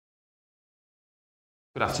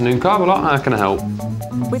Good afternoon, Caralot. How can I help?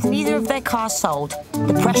 With neither of their cars sold,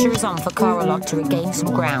 the pressure is on for Caralot to regain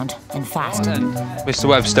some ground, and fast. Mr.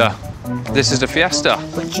 Webster, this is the Fiesta.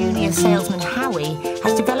 But junior salesman Howie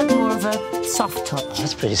has developed more of a soft touch.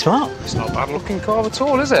 That's pretty smart. It's not a bad-looking car at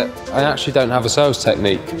all, is it? I actually don't have a sales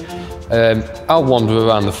technique. I'll wander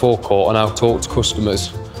around the forecourt and I'll talk to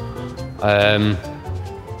customers. I'll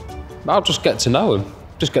just get to know them.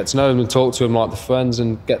 Just get to know them and talk to them like the friends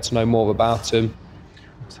and get to know more about them.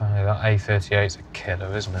 That A38's a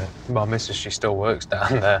killer, isn't it? My missus, she still works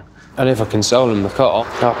down there. And if I can sell them the car,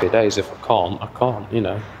 happy days. If I can't, you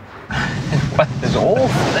know. Weather's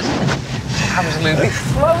awful, isn't it? It's absolutely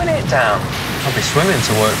flowing it down. I'll be swimming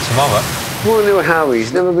to work tomorrow. Well, anyway,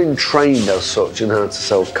 Howie's never been trained as such in how to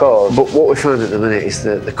sell cars. But what we found at the minute is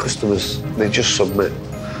that the customers, they just submit.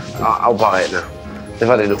 I'll buy it now. They've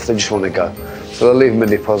had enough, they just want to go. So they'll leave them a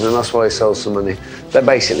deposit, and that's why he sells some money. They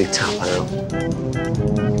basically tap out.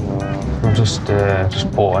 I've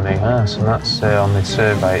just bought a new house, and that's on the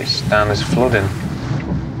survey. It's down as flooding.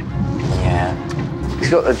 Yeah. He's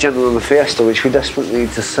got a gentleman Fiesta, which we desperately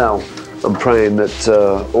need to sell. I'm praying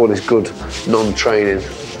that all his good non-training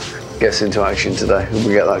gets into action today, and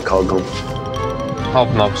we get that car gone.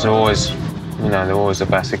 Hobnobs are always, you know, they're always the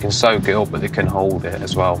best. They can soak it up, but they can hold it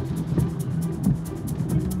as well.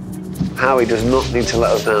 Howie does not need to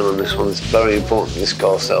let us down on this one. It's very important this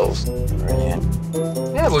car sells. Brilliant.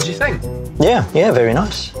 Yeah, what do you think? Yeah, very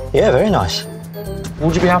nice. Yeah, very nice.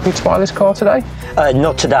 Would you be happy to buy this car today?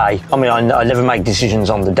 Not today. I mean, I never make decisions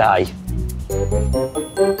on the day.